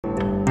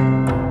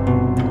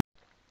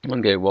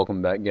Okay,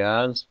 welcome back,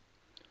 guys.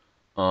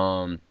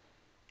 Um,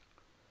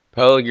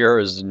 Peligar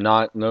is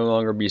no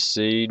longer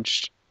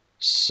besieged,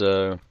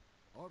 so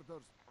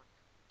Orders.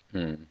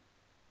 hmm,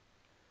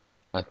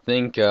 I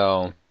think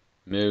I'll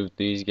move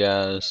these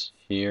guys Orders.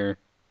 here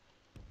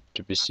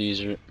to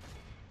besiege Action. it.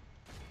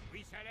 We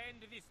shall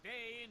end this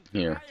day in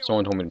Here,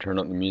 someone triumph. told me to turn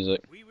up the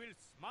music. We will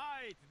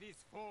smite this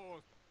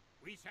foe.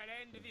 We shall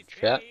end this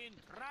Chat. day in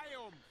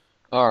triumph.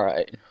 All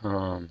right.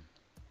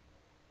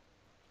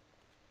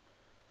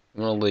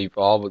 I'm gonna leave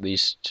all but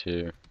these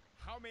two.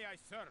 How may I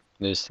serve?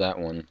 That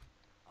one.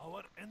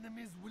 Our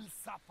enemies will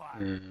suffer.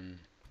 Mm,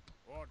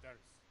 Orders.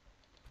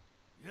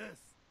 Yes.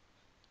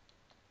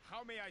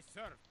 How may I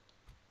serve?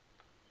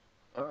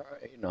 all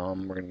right.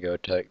 We're gonna go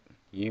attack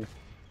you.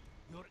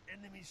 Your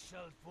enemies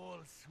shall fall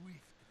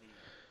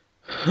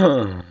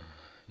swiftly.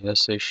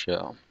 Yes, they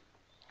shall.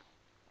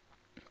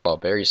 Fall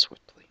very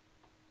swiftly.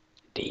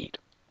 Indeed.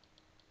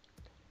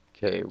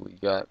 Okay, we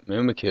got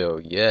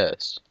mumikil.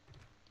 Yes.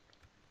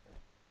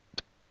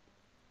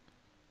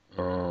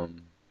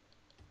 Um,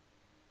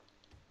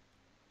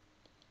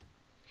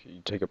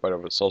 you take a bite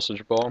of a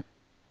sausage ball,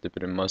 dip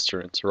it in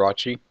mustard and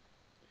sriracha.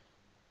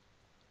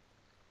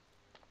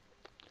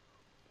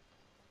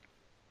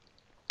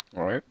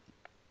 Alright.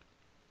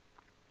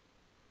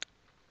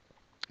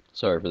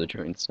 Sorry for the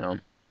chewing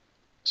sound.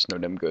 It's no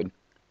damn good.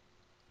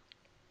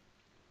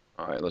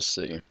 Alright, let's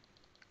see.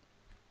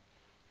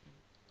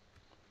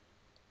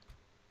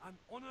 An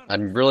honor I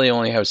to really serve.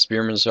 only have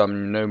spearmen, so I'm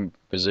in no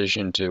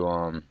position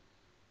to,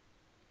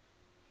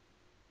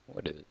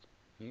 what is it?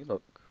 You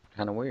look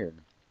kind of weird.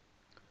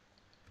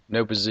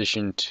 No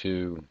position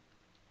to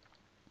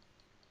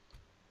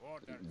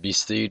Orders.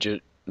 besiege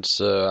it,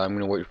 so I'm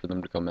gonna wait for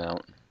them to come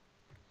out.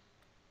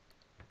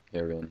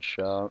 Area and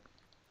shop.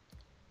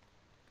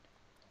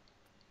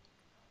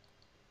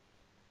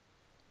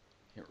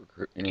 Can't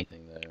recruit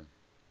anything there.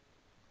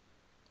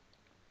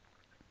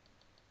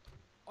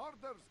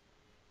 Orders.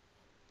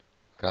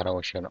 God, I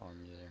wish I had an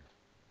army there.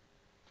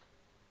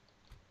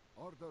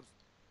 Orders.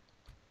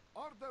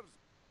 Orders.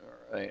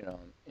 Alright,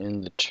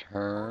 in the All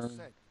turn.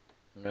 set.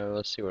 No,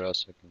 let's see what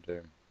else I can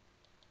do.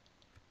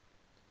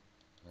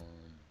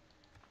 Um,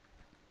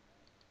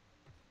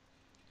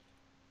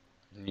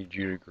 I need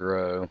you to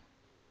grow.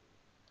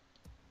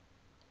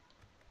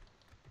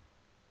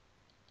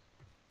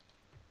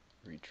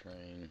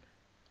 Retrain.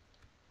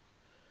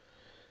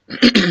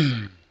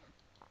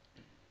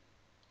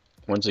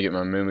 Once I get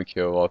my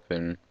mumikil up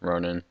and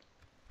running,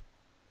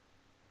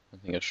 I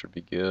think I should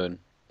be good.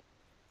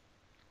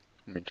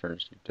 How many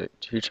turns do you take?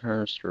 2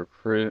 turns to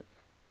recruit.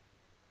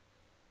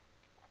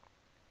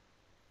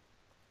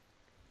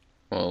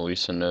 Well, at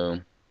least I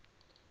know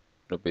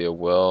it'll be a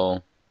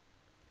well-trained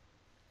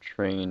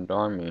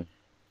army.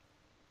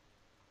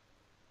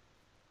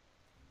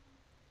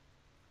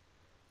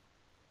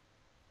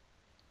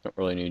 Don't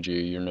really need you,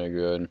 you're no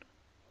good.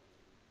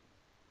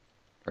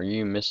 Are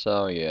you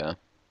missile? Yeah.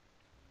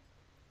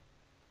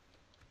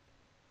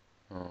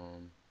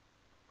 Um,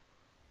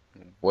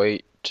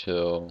 wait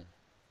till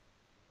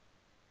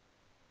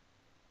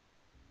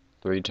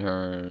 3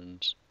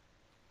 turns.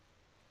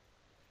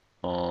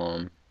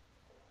 Um,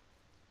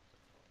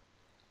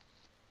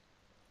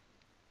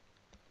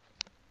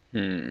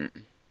 hmm.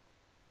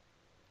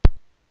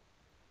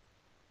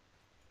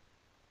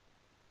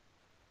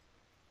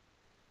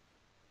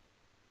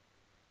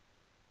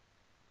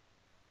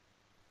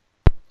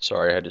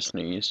 Sorry, I had to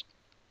sneeze.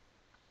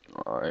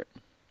 Alright.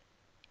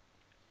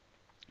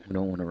 I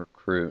don't want to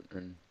recruit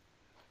and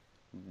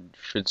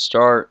should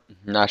start.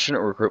 No, I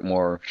shouldn't recruit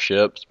more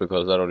ships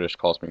because that'll just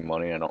cost me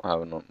money. I don't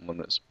have an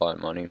unlimited supply of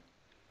money.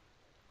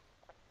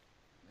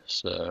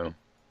 So,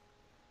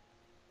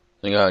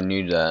 I think I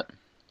need that.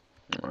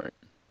 Alright.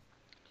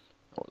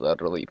 That was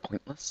utterly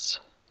pointless.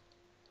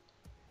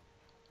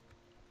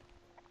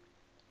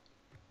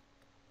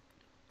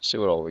 See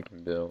what all we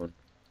can build.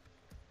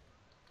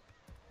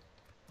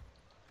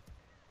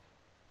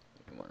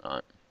 Why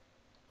not?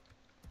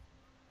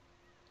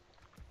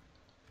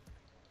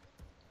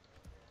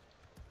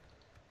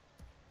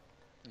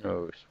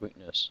 Oh,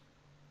 sweetness.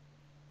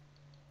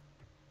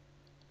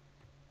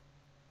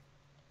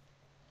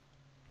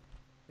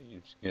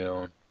 Use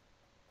skill.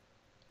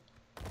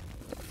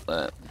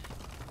 That.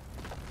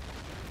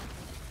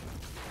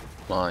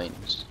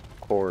 Mines.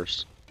 Of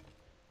course.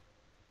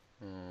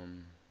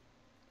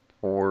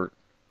 Port.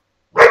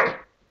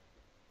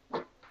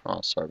 Oh,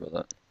 sorry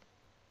about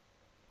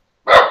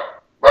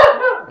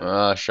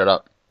that. Shut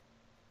up.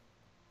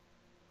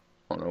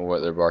 I don't know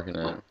what they're barking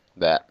at.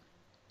 That.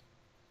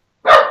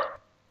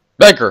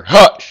 Baker,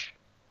 hush!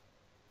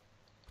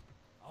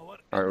 Our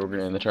Alright, we're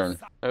gonna enemies end the will turn.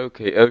 suffer.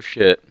 Okay, oh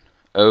shit.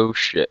 Oh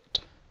shit.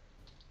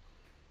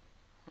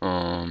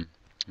 I'm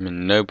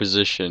in no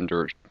position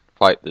to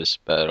fight this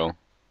battle.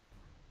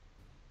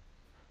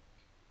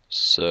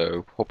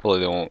 So,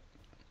 hopefully they won't.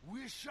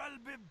 We shall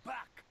be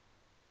back.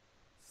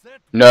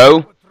 Set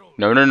No! patrols.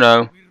 No, no,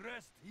 no. We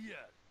rest here.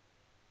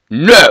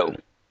 No!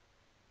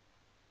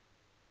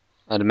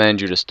 I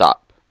demand you to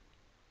stop.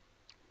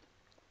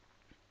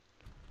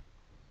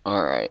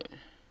 Alright.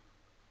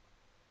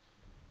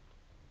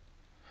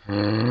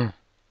 I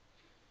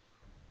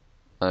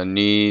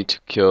need to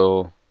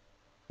kill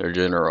their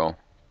general.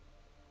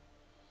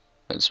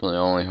 That's my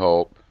only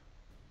hope.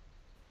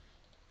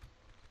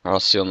 I'll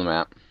see you on the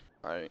map.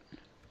 Alright.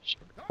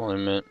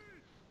 Deployment.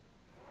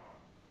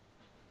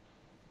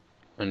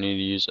 I need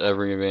to use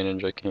every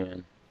advantage I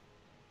can.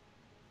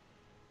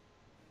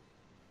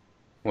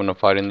 When I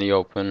fight in the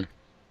open.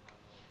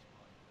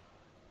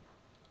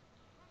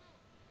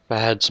 If I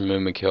had some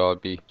mumikil,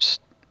 I'd be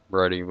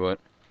ready, but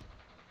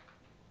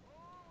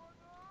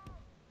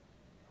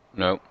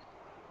nope.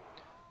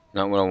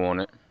 Not what I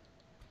wanted.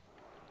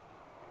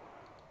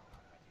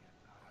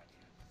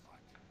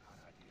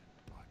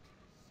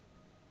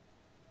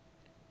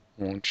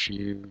 Want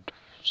you to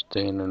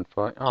stand and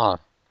fight? Ah.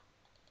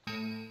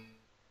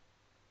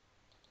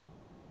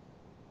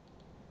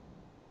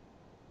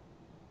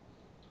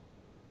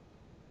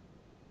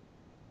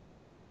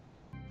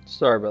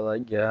 Sorry about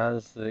that,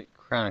 guys. It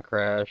kind of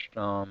crashed.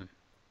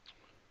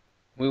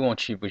 We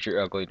want you, but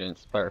you're ugly, to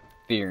inspire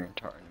fear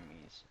into our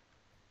enemies.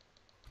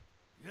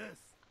 Yes.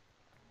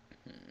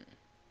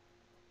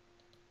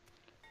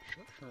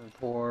 Construction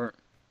report.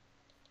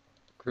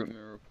 Recruitment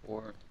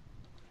report.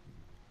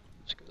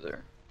 Let's go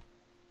there.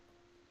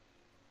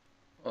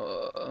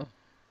 Just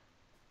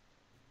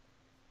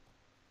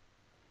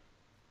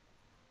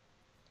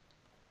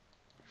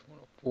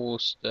want a full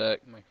stack,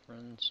 my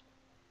friends.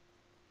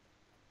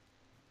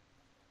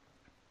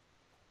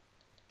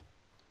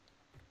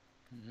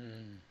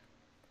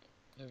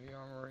 Heavy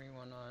armory,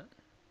 why not?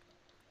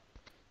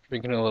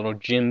 Drinking a little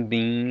Jim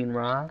Beam,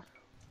 right?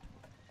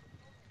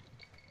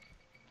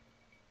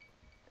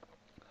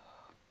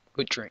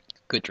 Good drink,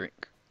 good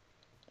drink.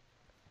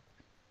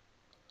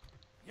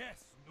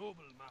 Yes, noble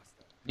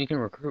master. You can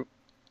recruit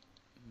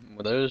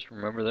with those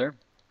from over there.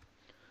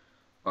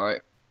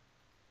 Alright.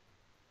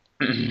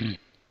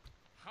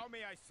 How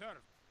may I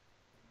serve?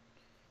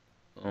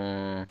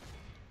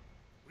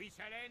 We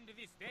shall end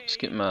this day Let's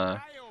get in my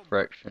triumph.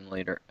 fraction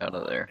leader out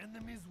of there.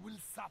 Enemies will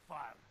suffer.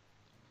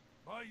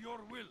 By your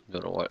will.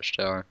 Go to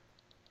watchtower.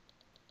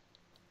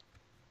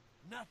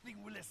 Nothing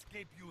will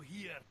escape you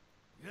here.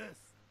 Yes.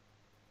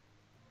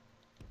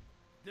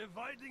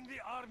 Dividing the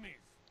armies.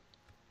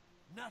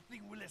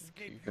 Nothing will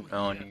escape Keep an you eye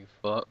on here. you,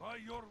 fuck. By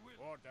your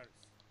will. Orders.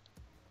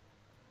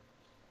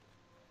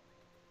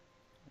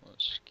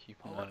 Let's keep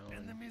an Our eye on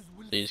enemies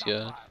will these suffer.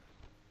 guys.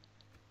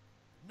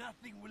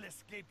 Nothing will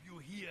escape you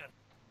here.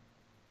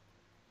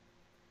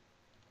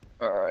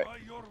 Alright. By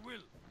your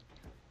will.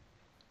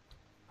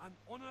 An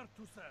honor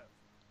to serve.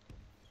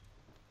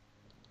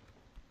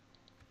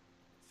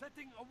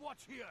 Setting a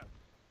watch here.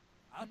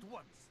 At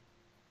once.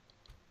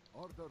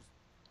 Orders.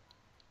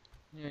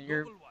 Yeah,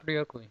 you're Noble one. pretty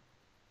ugly.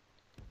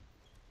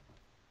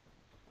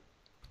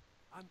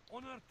 An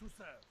honor to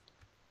serve.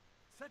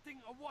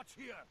 Setting a watch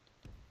here.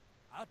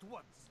 At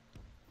once.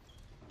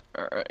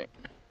 Alright.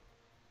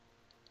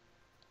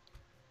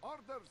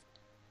 Orders.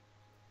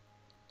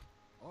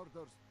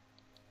 Orders.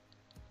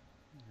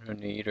 No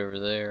need over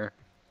there.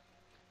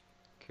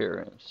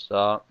 Carry and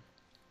stop.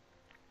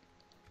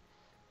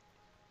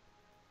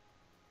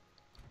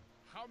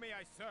 How may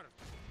I serve?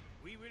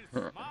 We will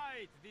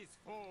smite these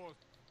foes.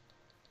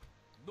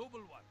 Noble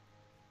one.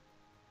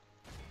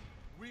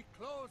 We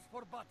close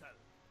for battle.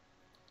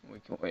 We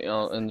can wait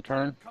out in the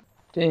turn.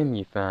 Damn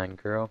you fine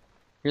girl.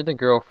 You're the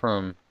girl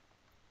from,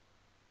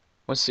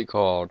 what's it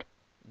called?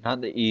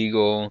 Not the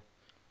Eagle.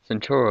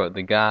 Centauro,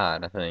 the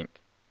God, I think.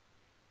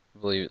 I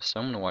believe it's. So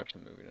I'm gonna watch the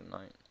movie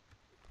tonight.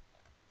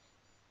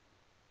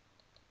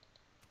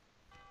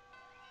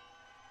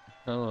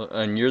 Oh,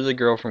 and you're the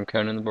girl from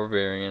Conan the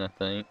Barbarian, I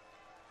think.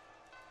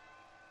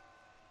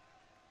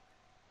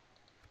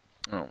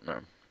 I don't know.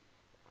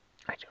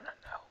 I do not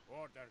know.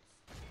 Orders.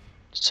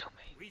 So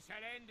me. We shall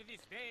end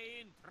this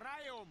day in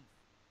triumph.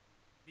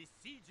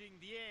 Besieging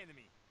the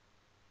enemy.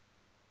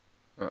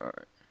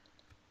 Alright.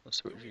 Let's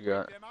see what Do you we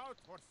got. take them out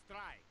or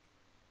strike?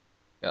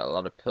 Got a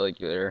lot of pillage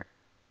there.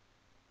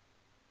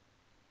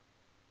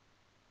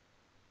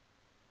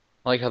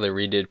 I like how they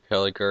redid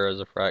Pellicer as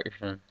a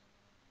fraction.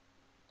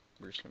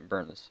 We're just gonna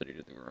burn the city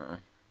to the ground.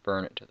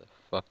 Burn it to the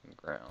fucking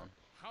ground.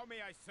 How may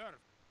I serve?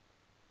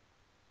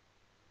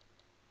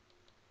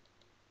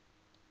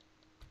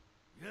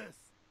 Yes.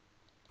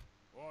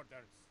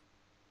 Orders.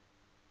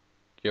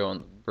 Go on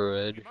the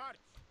bridge. We march.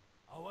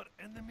 Our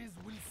enemies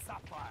will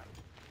suffer.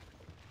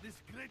 This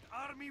great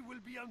army will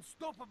be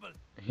unstoppable.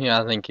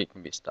 Yeah, I think it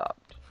can be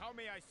stopped. How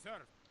may I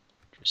serve?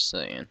 Just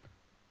saying.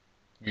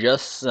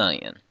 Just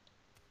saying.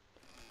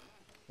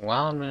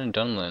 Wildman and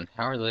Dunlin,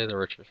 how are they the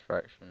richest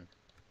fraction?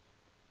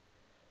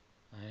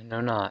 I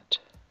know not.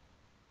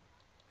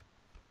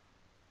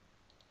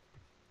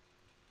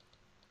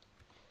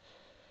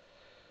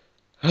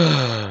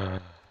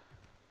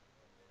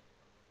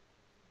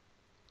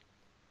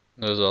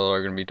 Those all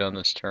are gonna be done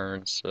this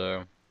turn,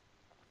 so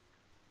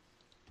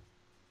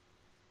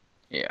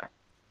yeah.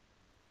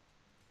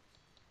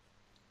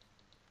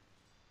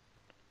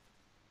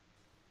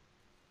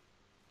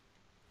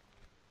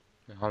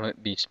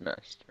 Helmet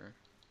Beastmaster.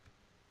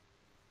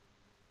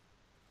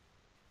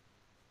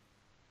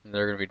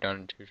 They're gonna be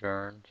done in 2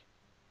 turns.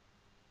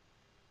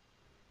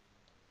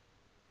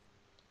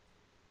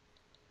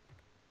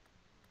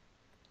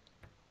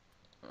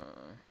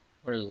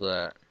 What is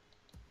that?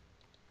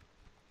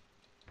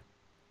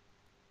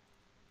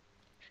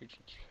 Cheats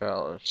and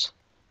Fellas.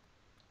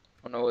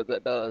 I don't know what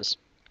that does.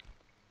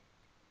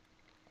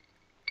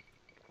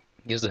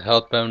 Gives a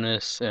health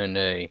bonus and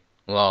a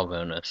law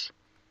bonus.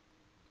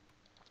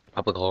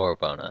 Public horror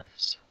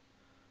bonus.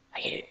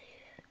 Yeah.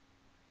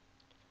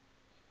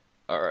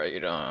 Alright,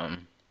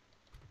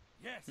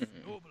 Yes,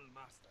 noble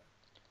master.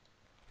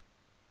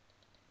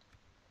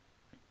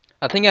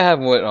 I think I have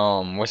what,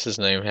 what's his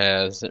name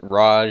has.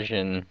 Raj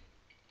and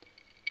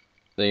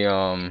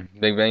the,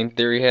 Big Bang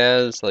Theory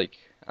has. Like,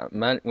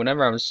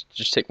 whenever I was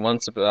just take 1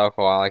 sip of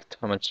alcohol, I like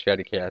how much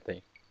chatty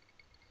Cathy.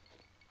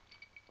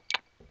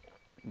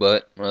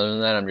 But, other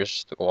than that, I'm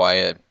just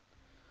quiet.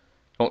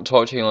 Don't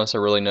talk to you unless I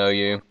really know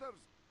you. Orders.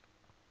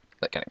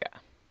 That kind of guy.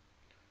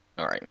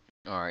 Alright.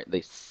 Alright, they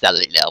sell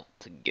it out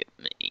to get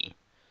me.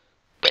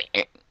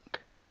 Bang!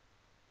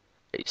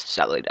 They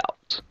sell it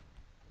out.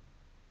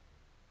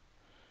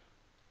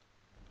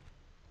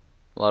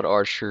 A lot of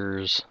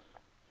archers.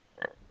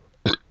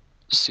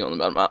 See on the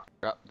bottom map.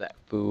 Drop that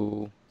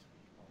fool.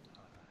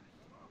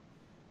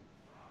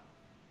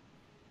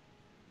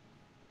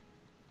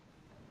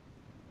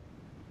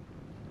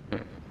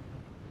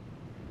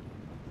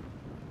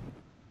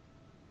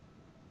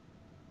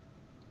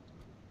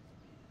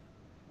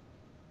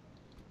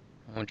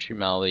 I want you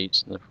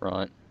Malites in the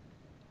front.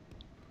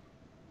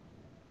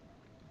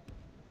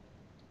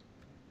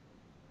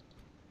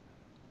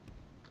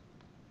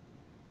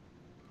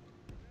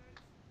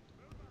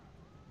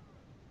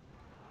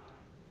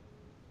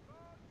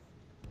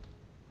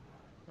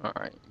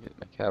 Alright, get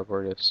my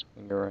cavalry to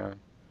swing around.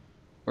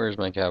 Where's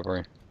my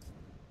cavalry?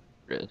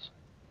 There it is.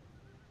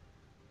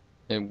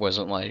 It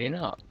wasn't lighting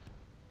up.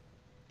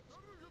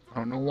 I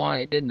don't know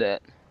why it did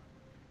that.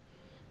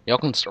 Y'all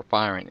can start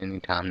firing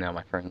anytime now,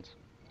 my friends.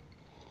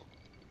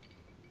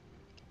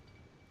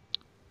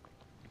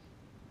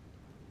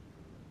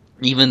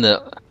 Even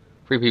the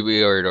free people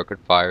area could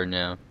fire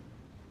now.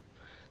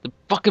 The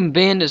fucking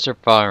bandits are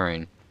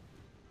firing.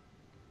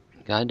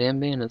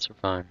 Goddamn bandits are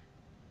firing.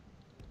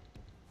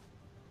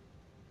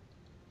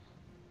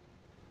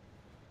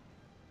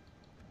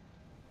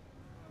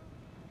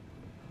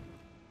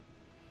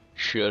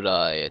 Should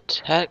I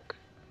attack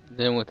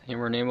them with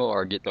hammer and anvil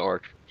or get the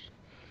archers?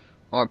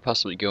 Or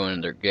possibly go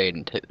into their gate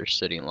and take their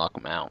city and lock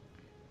them out?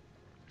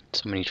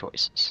 So many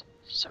choices.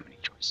 So many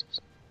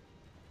choices.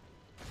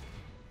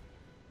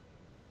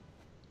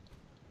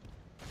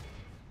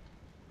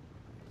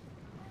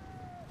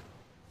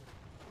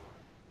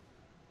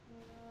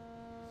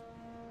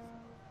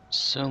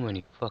 So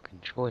many fucking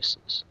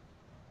choices.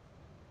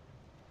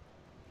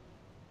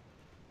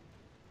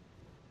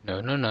 No,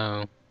 no,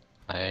 no.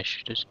 I asked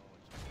you to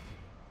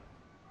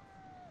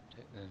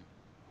take them.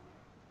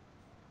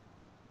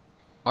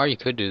 Or you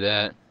could do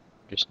that.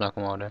 Just knock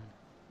them all down.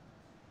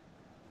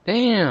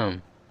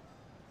 Damn!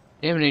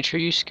 Damn, nature,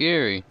 you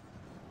scary.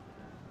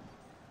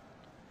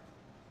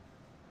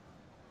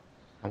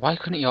 Why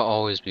couldn't y'all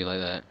always be like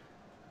that?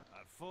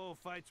 Our foe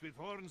fights with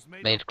horns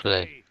made Made of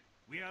clay. clay.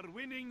 We are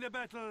winning the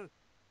battle.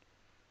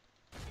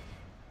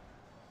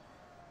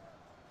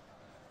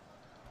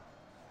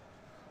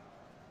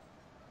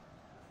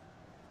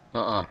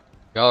 Uh-uh.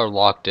 Y'all are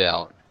locked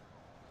out.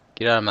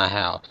 Get out of my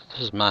house.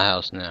 This is my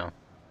house now.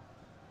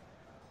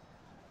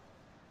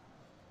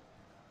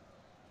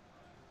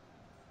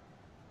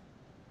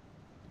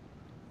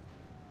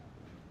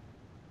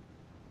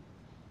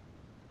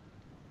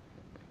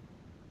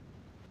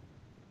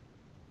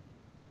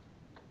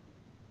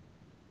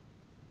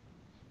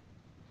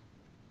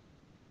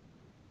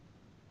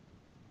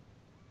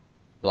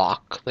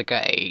 Lock the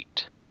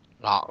gate.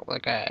 Lock the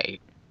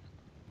gate.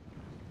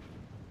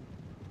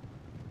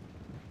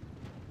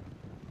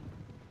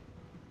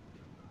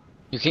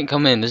 You can't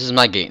come in. This is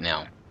my gate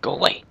now. Go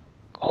away.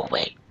 Go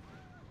away.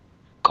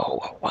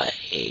 Go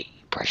away,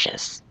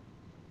 precious.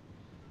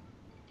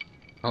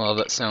 I love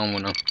that sound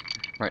when I'm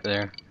right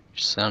there.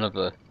 Just sound of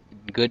a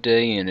good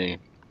day and a.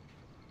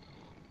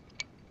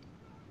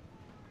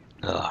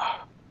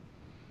 Ugh.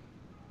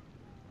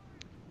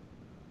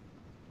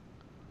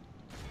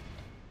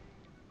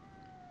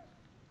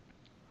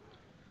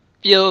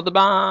 Feel the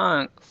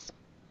bonks.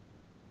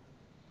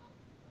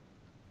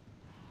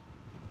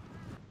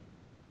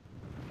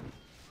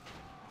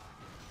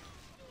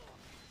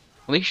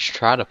 At least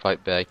try to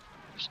fight back.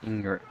 Just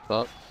ignorant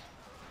fuck.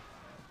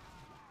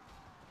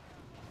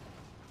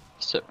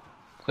 So,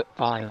 quit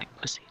falling like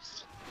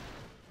pussies.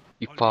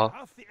 You Only fall.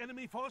 half the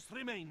enemy force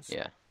remains.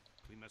 Yeah.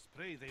 We must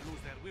pray they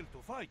lose their will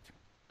to fight.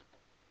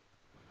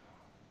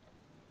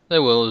 They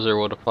will lose their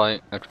will to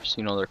fight after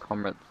seeing all their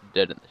comrades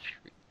dead in the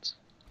streets.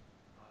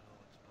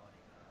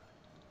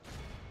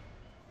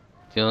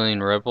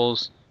 Feeling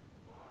rebels?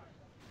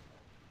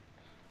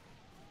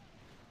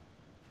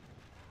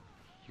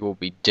 You will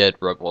be dead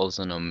rebels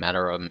in a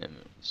matter of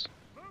minutes.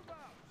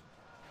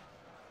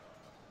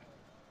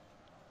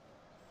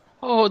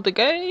 Hold the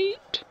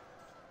gate!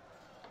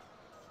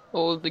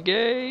 Hold the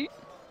gate!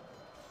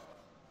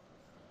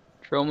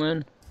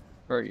 Trollman,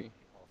 where are you?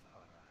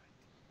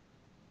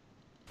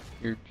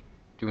 You're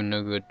doing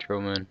no good,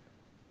 Trollman.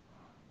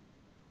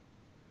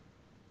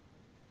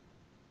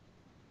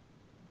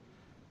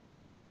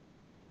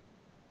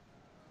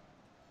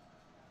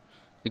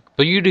 The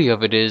beauty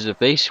of it is, if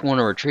they want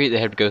to retreat, they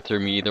have to go through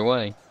me either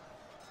way.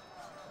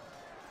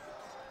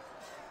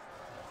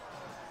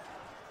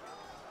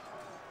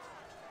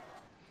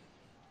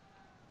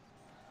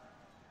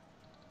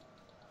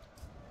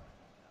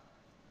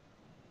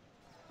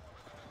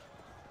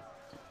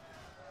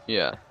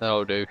 Yeah,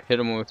 that'll do.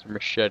 Hit him with your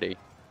machete.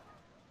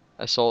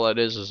 That's all that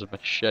is a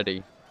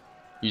machete.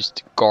 Used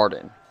to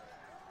garden.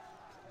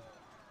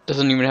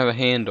 Doesn't even have a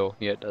handle.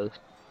 Yeah, it does.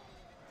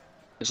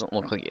 Doesn't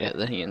look like it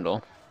has a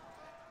handle.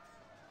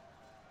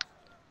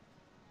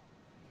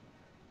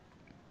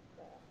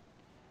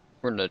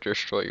 We're gonna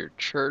destroy your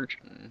church,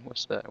 and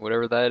what's that?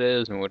 Whatever that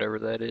is, and whatever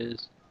that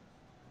is.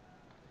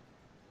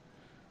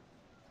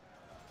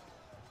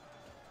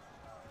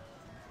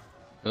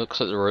 It looks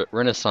like the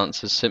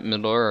Renaissance has hit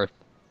Middle Earth.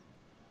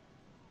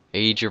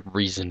 Age of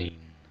reasoning.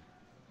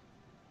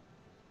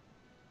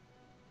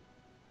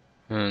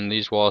 And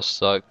these walls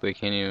suck. They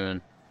can't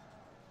even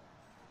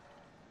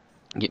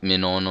get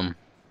men on them.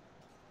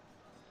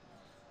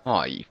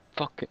 Aw, you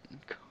fucking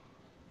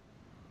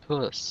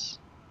puss.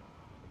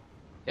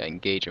 Yeah,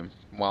 engage them.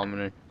 Wow,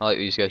 I like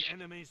these guys.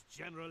 Enemy's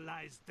general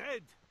lies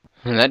dead.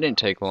 And that didn't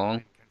take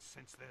long.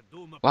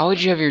 Why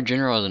would you have your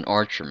general as an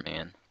archer,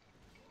 man?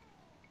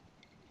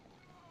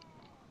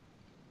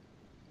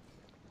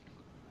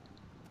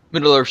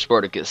 Middle Earth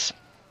Spartacus.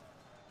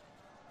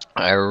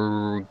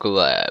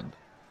 Erglab.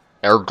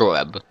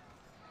 Erglab.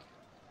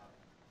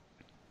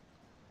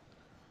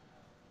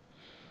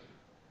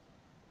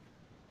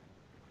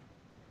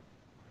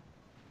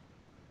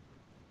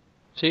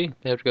 See?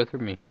 They have to go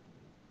through me.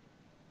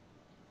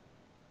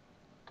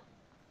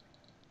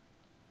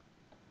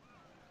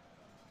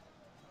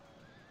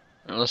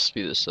 Now, let's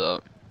speed this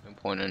up. No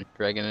point in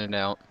dragging it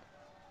out.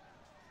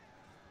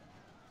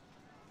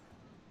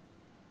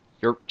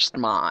 Your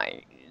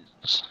smiles.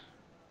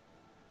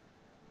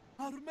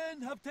 Our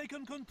men have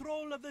taken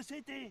control of the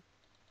city.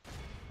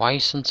 Why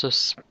you sound so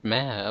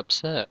mad,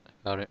 upset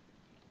about it?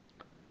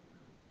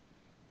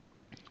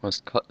 Let's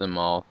cut them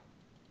off.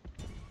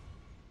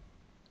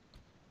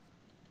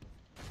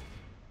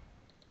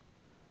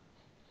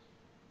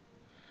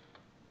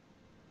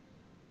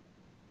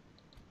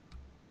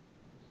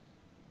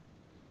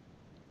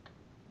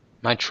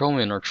 My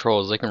trollmen are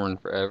trolls, they can run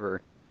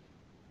forever.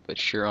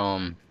 But your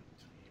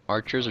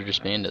archers are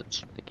just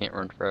bandits. They can't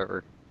run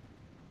forever.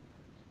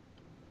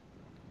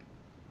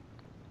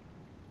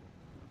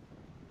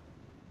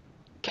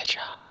 Catch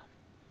up.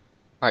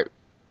 Alright.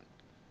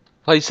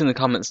 Place in the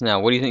comments now.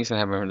 What do you think is gonna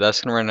happen?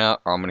 That's gonna run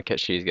out, or I'm gonna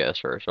catch these guys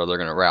first, or they're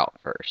gonna rout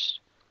first.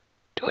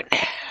 Do it now.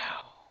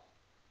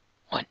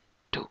 1,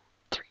 2,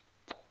 3,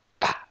 4,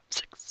 5,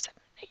 6,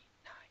 7, 8,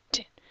 9,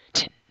 10,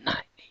 10, 9,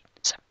 8,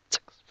 7,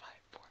 6, 5,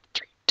 4,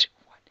 3, 2,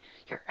 1.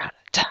 You're out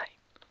of time.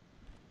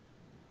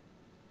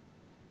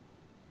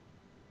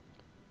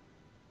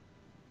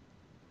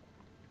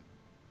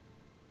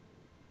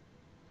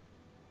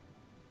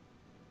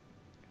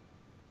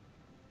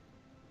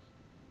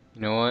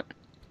 You know what?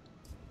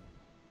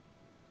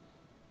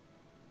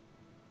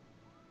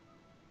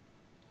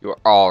 You are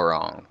all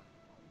wrong.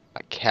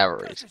 My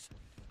cavalry's.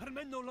 Our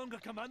men no longer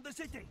command the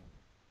city.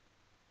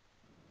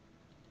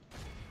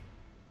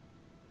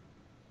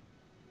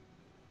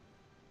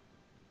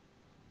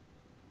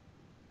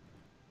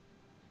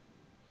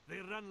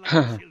 They run like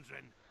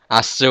children.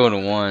 I still would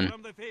have won.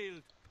 From the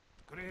field.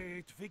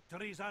 Great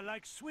victories are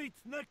like sweet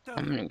nectar.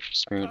 I'm gonna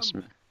experience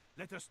some.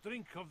 Let us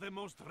drink of the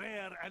most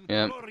rare and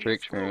Yeah, glorious free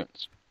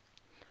experience.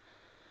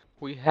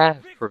 We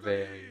have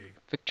prevailed.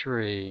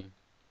 Victory.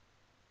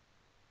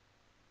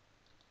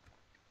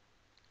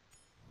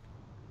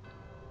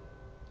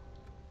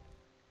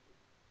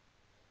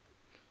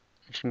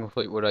 Mission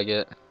complete. What I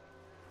get?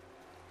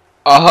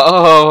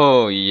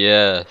 Oh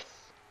yes,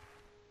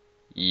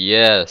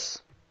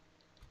 yes,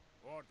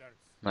 Orders.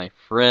 my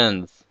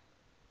friends.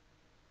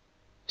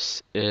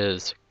 This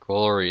is a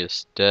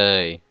glorious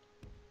day.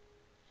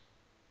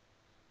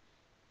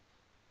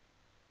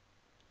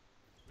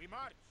 We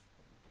march.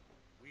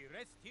 We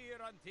rest here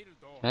until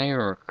dawn. Can I even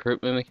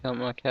recruit mumikil at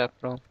my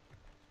capital?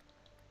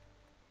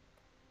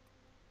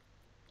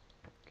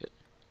 Good.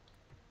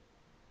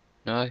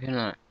 No, I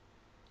cannot.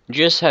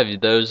 Just have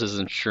those as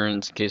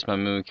insurance in case my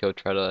mumikil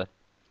try to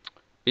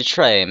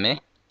betray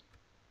me.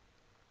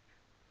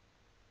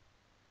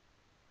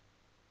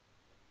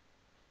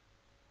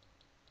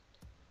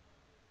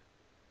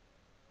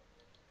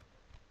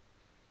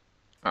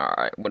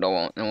 Alright, what do I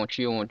want? I want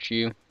you, I want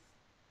you. I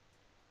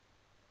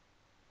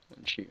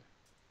want you.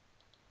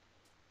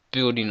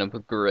 Building up a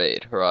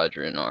great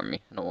Harad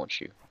army. I don't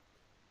want you.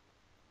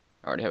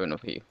 I already have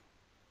enough of you.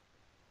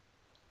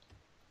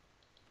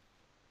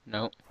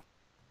 No.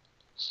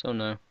 Still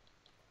no.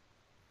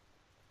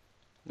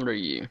 What are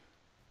you?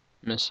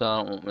 Missile, I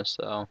don't want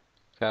missile.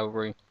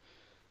 Cavalry.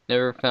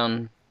 Never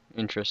found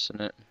interest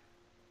in it.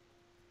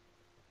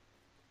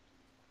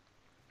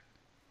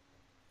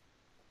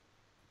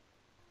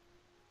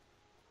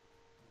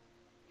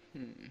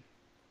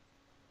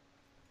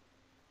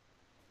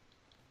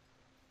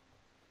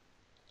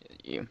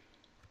 You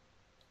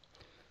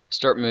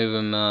start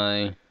moving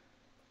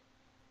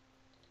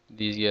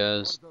these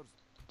guys Orders.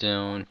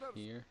 down Orders.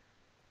 here.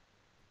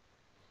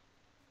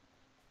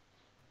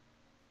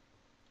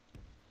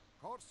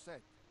 Course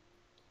set.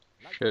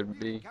 Like a Should weary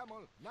be camel,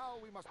 now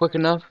we must quick rest.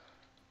 enough.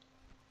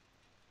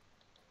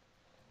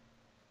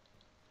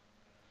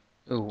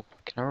 Ooh,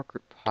 can I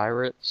recruit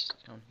pirates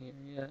down here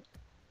yet?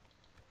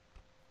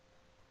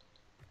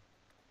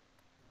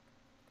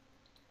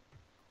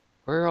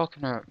 Where all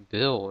can I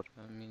build?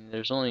 I mean,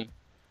 there's only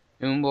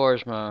Umbar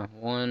is my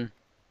one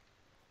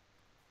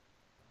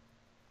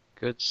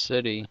good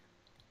city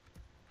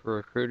for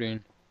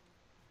recruiting.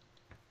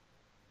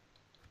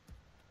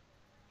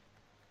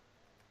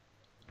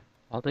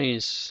 All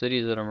these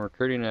cities that I'm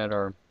recruiting at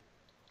are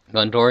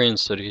Gondorian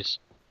cities.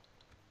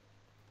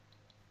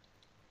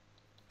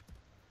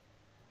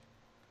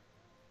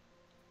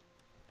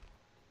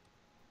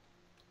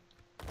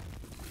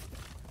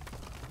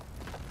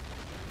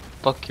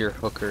 Fuck your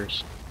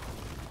hookers.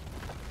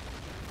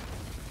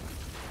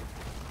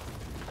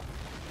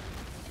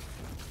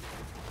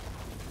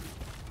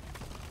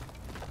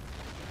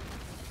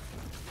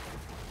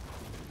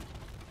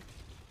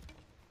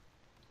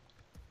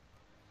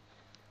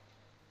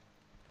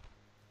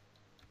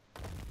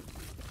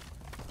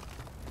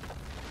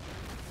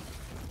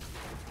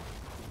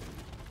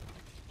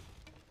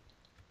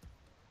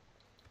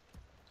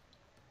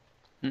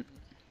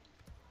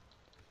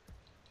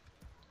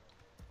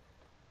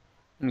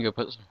 I'm gonna go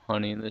put some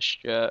honey in this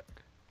jack.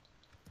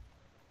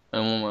 I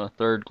want my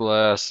third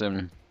glass,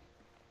 and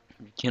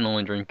you can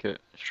only drink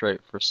it straight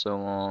for so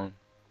long.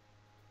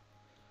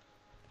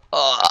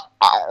 And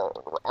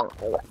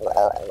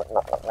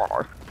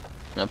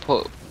I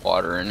put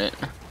water in it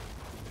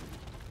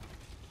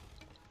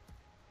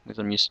because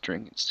I'm used to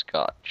drinking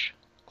scotch.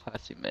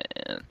 Classy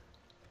man.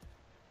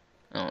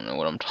 I don't know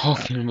what I'm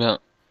talking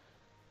about.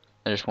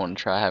 I just want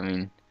to try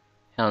having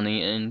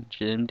honey and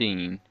Jim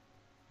Dean.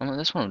 I mean,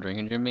 that's what I'm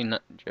drinking, Jim Beam,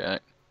 not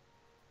Jack.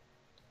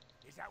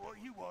 Is that what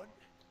you want?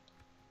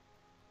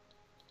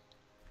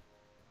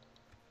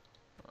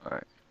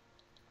 Alright.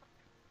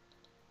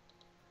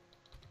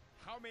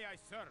 How may I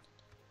serve?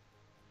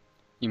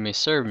 You may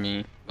serve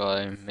me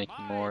by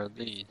making more of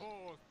these.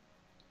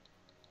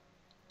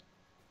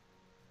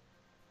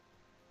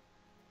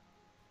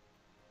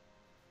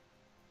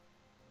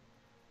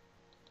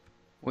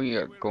 We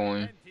are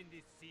going.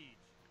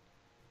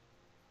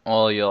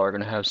 All y'all are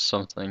gonna have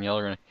something. Y'all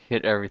are gonna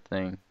hit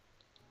everything.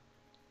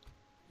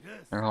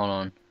 Yes. Or hold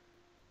on. Do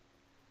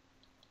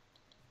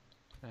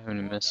I have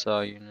any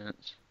missile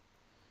units?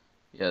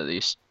 Yeah,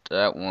 these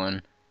that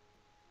one.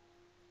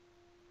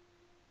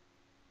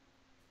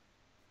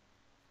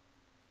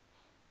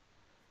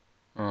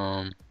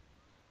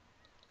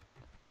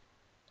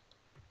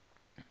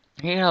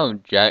 You know how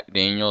Jack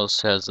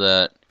Daniels has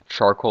that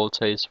charcoal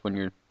taste when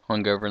you're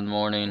hungover in the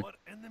morning? Our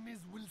enemies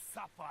will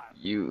suffer.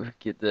 You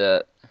get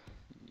that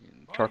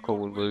By charcoal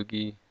your with will.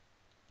 loogie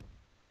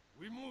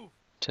We move.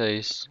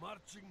 taste.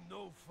 Marching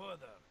no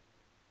further.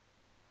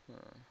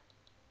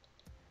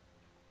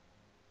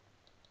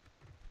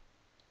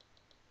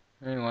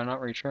 Hey, why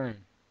not retrain?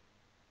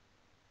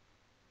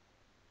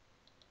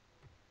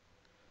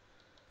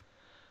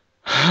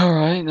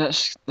 Alright,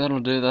 that'll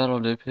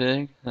do,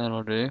 pig.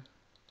 That'll do.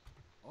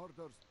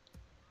 Orders.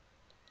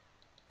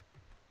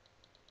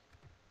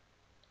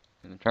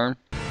 In turn.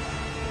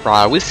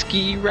 Rye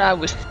whiskey,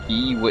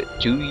 what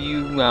do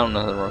you? I don't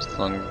know the rest of the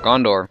song.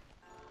 Gondor.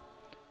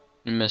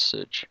 New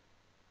message.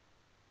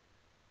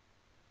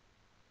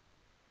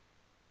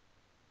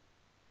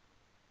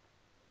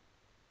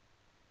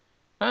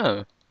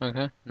 Oh,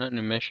 okay. Not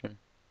new mission.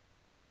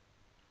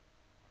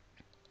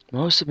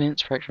 Most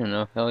advanced fraction.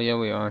 Oh, hell yeah,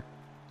 we are.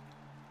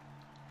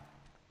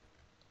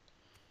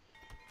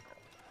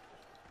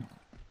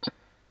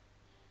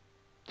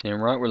 Damn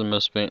right, we're the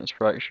most advanced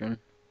fraction.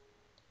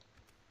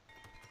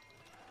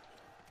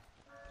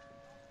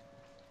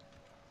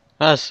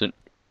 That's it.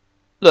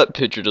 That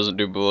picture doesn't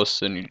do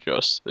Ballista any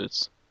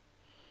justice.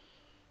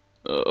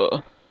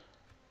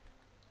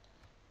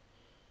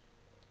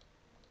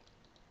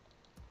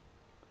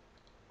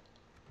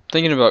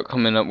 Thinking about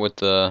coming up with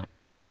the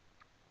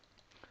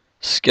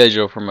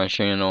schedule for my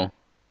channel.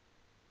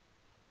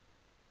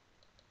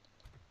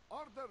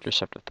 Orders.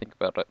 Just have to think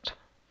about it.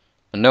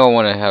 I know I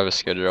want to have a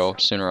schedule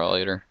sooner or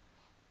later.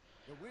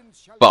 The wind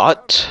shall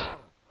But return tomorrow.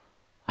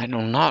 I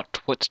know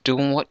not what to do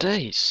on what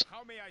days.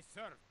 How may I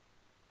serve?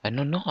 I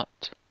know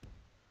not.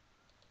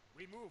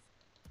 We move.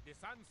 The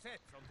sun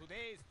sets on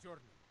today's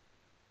journey.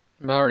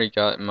 I've already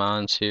got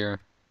mines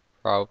here.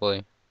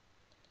 Probably.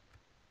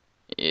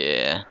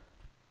 Yeah.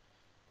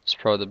 It's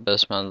probably the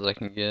best mines I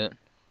can get.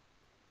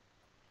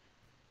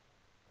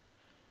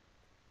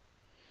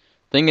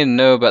 Thing to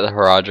know about the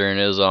Haradrim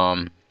is,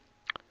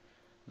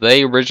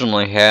 They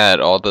originally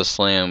had all this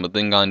land, but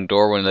then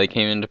Gondor, when they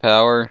came into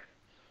power,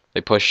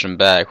 they pushed them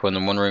back. When the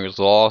One Ring was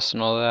lost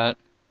and all that,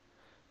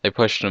 they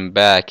pushed them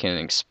back and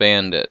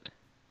expanded.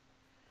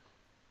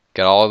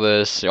 Got all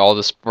this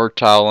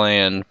fertile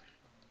land,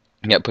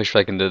 got pushed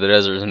back into the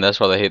deserts, and that's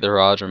why they hate the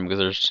Rajam, because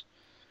there's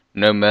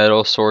no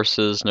metal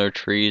sources, no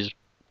trees.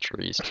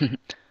 Trees.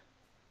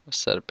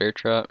 What's that, a bear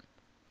trap?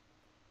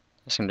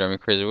 That's gonna drive me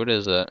crazy. What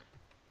is that?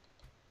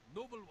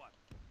 Noble one.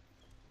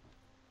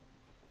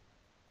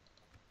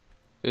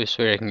 Ooh,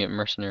 sweet, I can get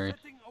mercenary.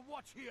 Setting a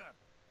watch here.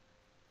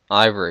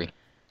 Ivory.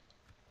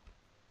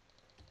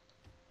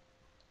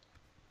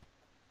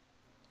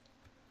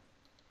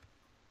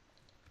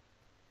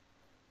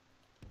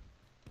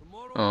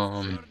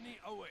 Tomorrow's journey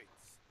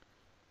awaits.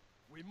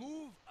 We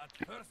move at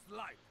first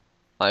light.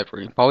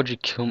 Ivory. Why would you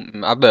kill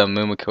me? I bet a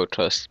mumikil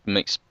tusk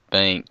makes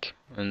bank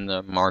in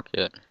the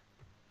market.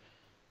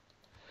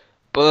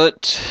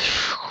 But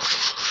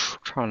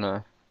trying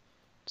to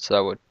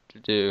decide what to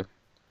do.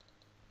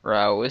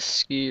 Rye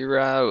whiskey,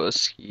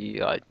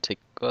 I take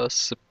a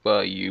sip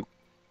of you.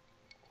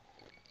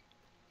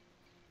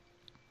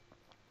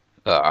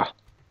 Ah,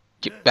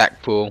 get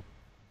back, fool.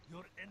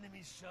 Your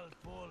enemies shall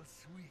fall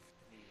swiftly.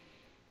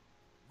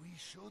 We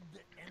showed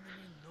the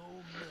enemy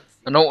no mercy.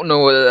 I don't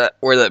know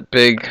where that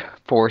big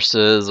force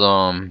is.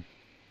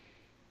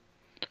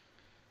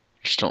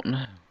 Just don't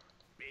know.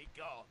 Be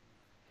gone.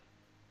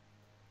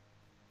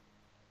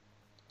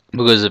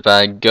 Because if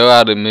I go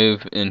out and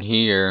move in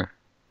here,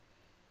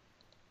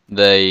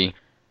 they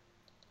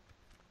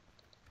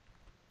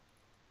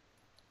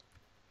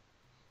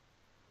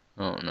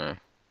I don't know.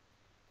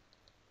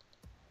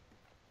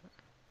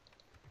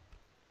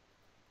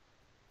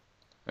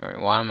 Alright,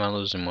 why am I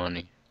losing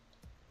money?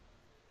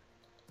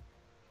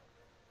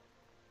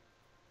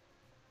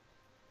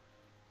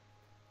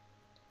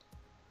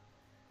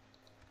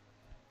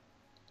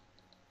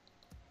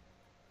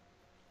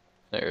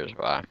 There's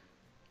why.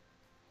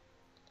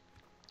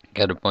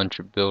 Got a bunch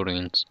of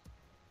buildings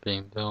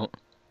being built.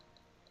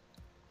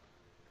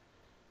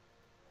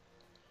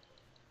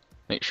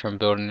 Make sure I'm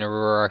building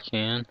everywhere I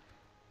can.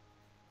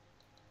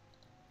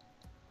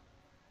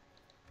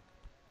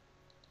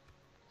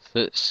 So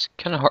it's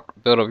kind of hard to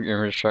build up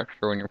your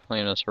infrastructure when you're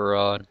playing as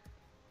Harad.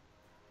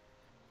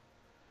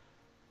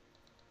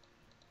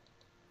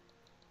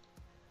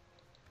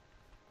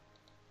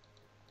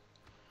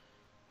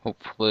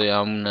 Hopefully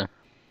I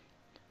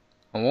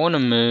want to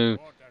move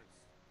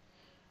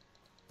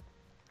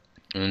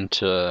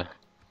into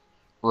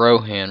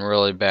Rohan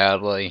really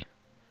badly.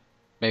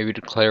 Maybe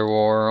declare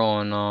war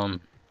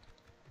on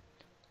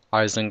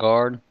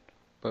Isengard.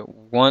 But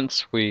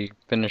once we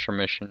finish our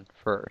mission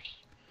first.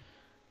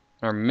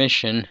 Our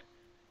mission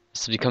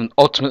is to become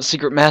ultimate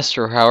secret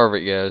master, however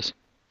it goes.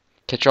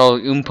 Catch all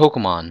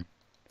Pokemon.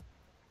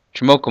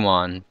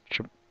 Chimokemon.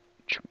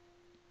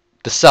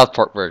 The South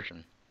Park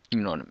version. You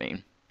know what I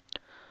mean.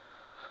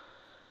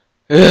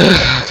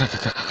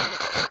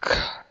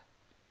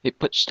 It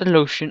puts the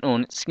lotion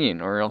on its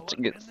skin, or else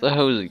it gets the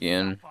hose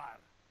again.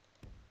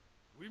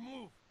 We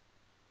move.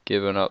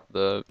 Giving up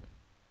the...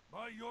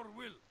 By your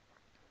will.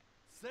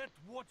 Set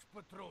watch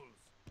patrols.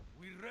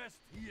 We rest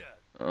here.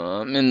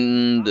 I'm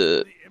in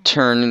the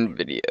turning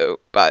video.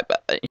 Bye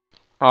bye.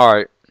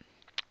 Alright.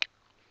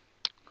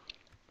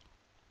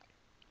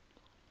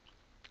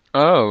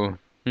 Oh.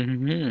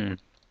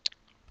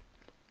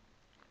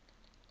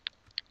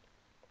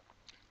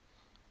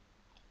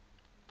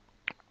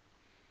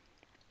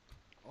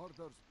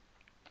 Orders.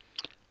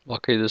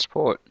 Lucky this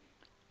port.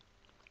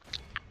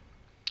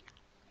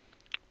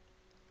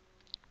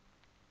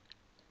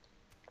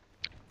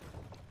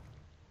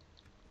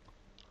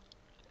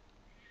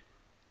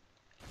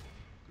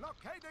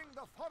 Locating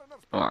the foreigners.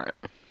 Alright.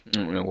 I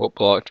don't know what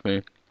blocked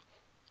me.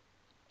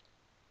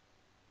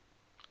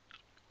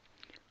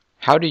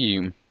 How do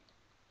you...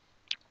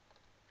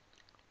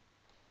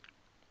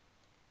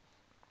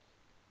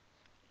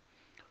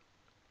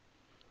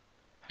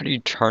 How do you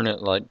turn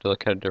it like to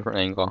look at a different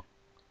angle?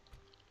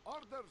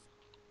 Orders.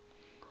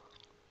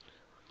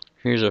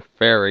 Here's a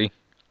ferry.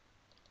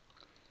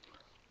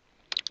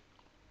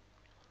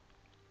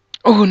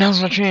 Oh,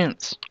 now's my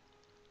chance!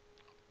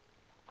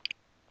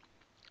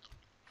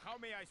 How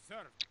may I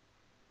serve?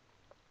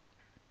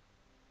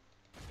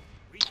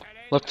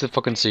 Left the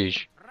fucking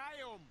siege.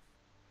 Triumph.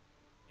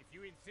 If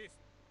you insist,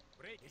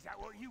 break. Is that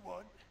what you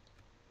want?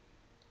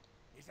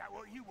 Is that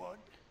what you want?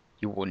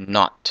 You will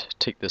not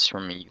take this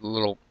from me, you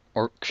little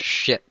orc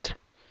shit.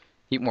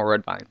 Eat more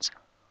red vines.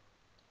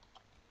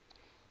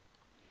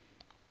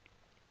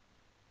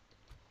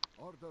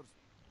 Orders.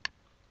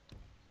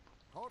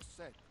 Course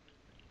set.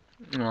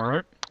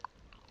 Alright.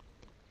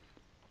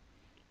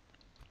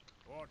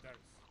 Orders.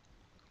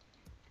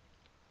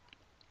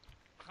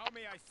 How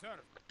may I serve?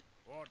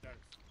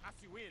 Orders. As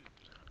you will.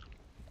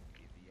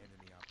 If the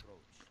enemy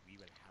approach, we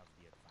will have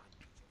the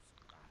advantage of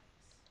surprise.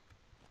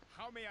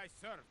 How may I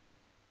serve?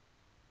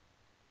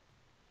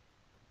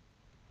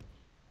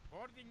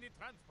 Boarding the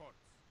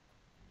transports.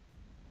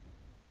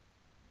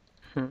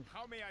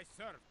 How may I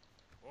serve?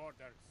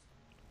 Orders.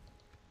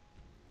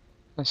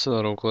 That's a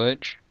little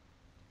glitch.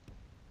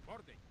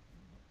 Boarding.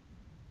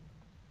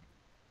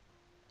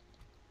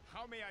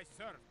 How may I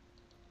serve?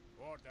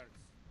 Orders.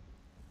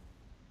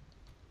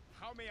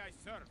 How may I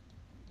serve?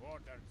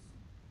 Orders.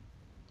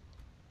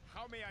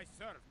 How may I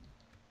serve?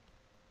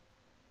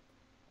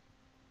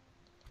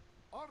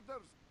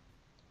 Orders.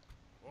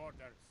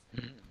 Orders.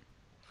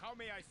 How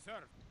may I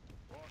serve?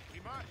 Or we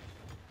march.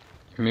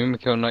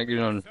 Mumikil not How good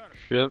may I on serve?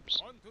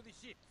 ships? On to the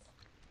ships.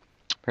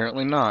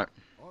 Apparently not.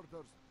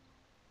 Orders.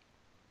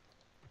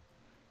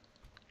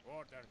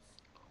 Orders.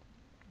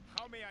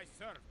 How may I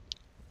serve?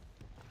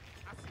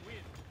 As you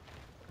will.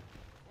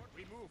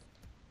 We move.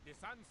 The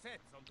sun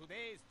sets on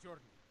today's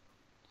journey.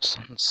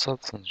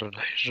 Sunsets on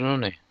today's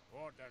journey,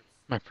 Orders.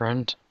 my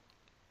friend.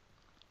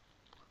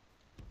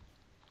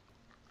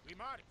 We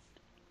march.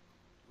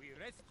 We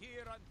rest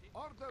here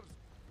until orders.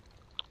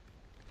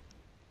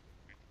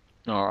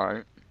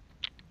 Alright.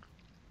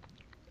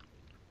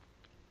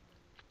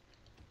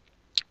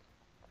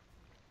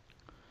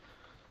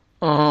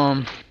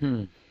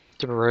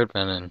 The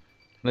Redman and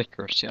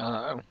Licorice,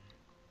 yeah.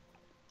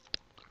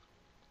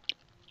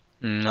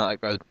 Not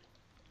that good.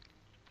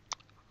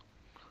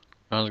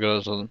 Not as good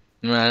as I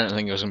didn't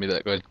think it was gonna be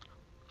that good.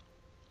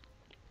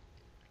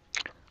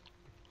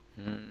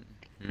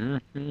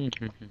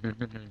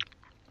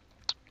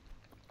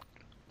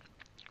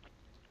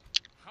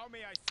 How may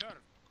I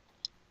serve?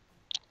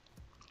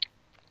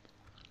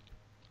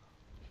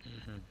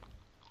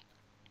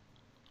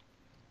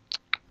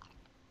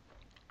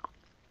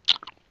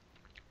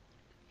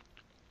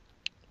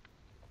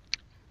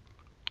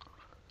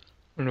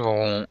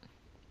 No.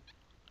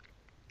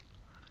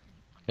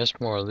 Just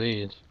more of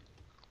these.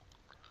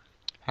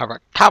 Have a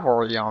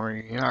cavalry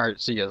army. Alright,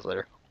 see you guys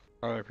later.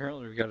 Alright,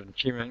 apparently we got an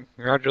achievement.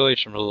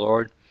 Congratulations, my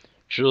lord.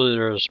 Surely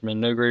there has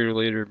been no greater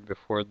leader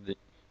before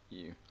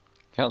you.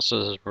 Count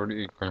says it's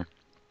pretty equal.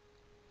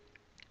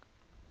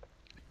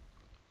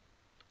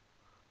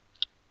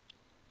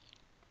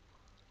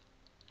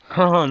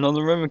 Haha,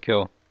 another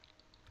mumikil.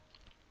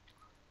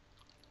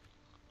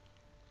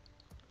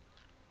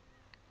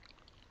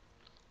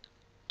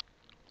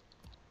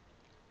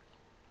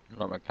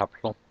 Not my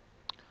capital.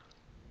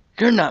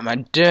 You're not my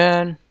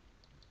dad.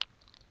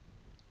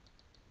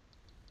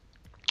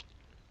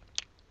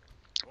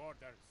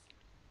 Orders.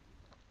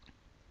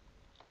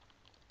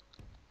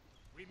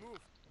 We move.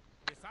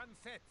 The sun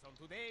sets on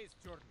today's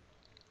journey.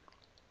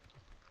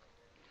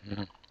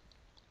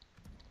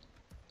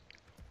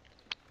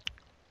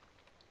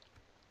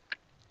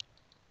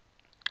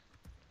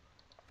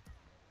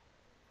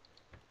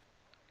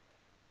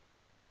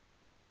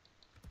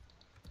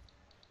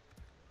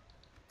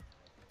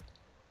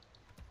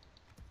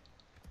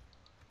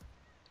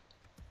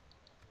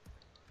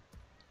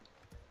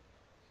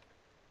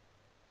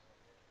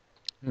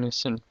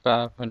 Missing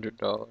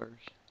 $500.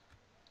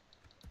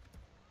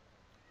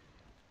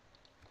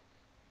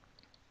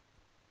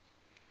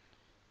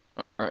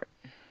 Alright.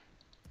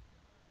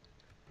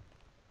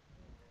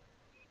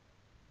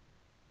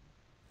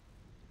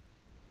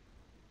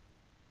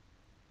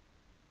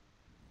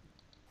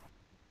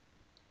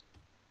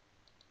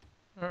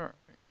 Alright.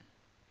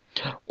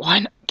 Why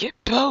not get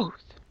both?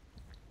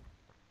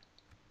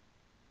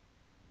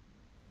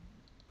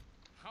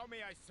 How may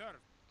I serve?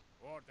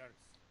 Orders.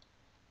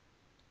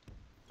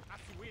 As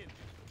you will.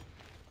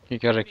 You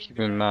gotta keep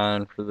in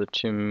mind for the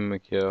two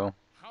mumikil.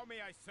 How may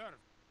I serve?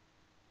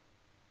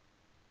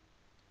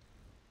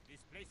 This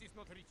place is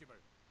not reachable.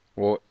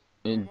 Well,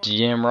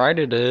 damn right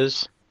it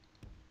is.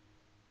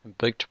 I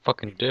beg to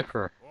fucking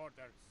differ.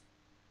 Orders.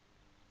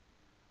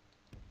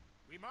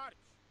 We march.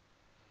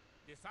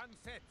 The sun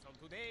sets on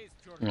today's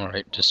journey.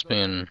 Alright, just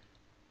being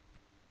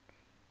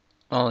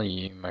all of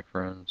you, my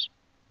friends.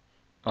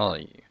 All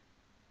of you.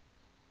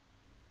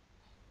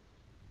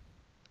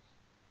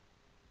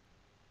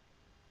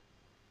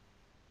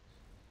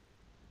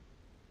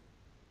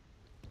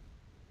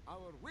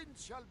 Our wind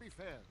shall be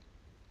fair.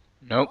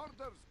 Nope.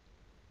 Orders.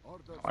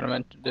 Orders. What I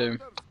meant to do.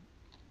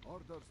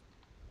 Orders.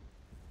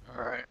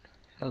 Alright,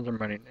 how's our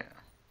money now?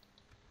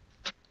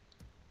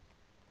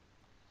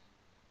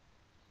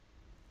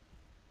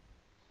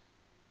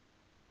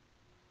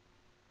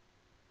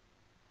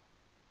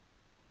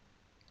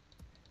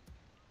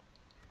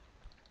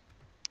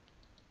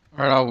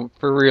 Alright,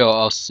 for real,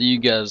 I'll see you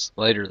guys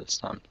later this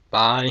time.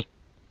 Bye.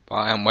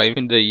 Bye, I'm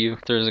waving to you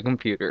if there's a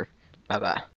computer. Bye bye.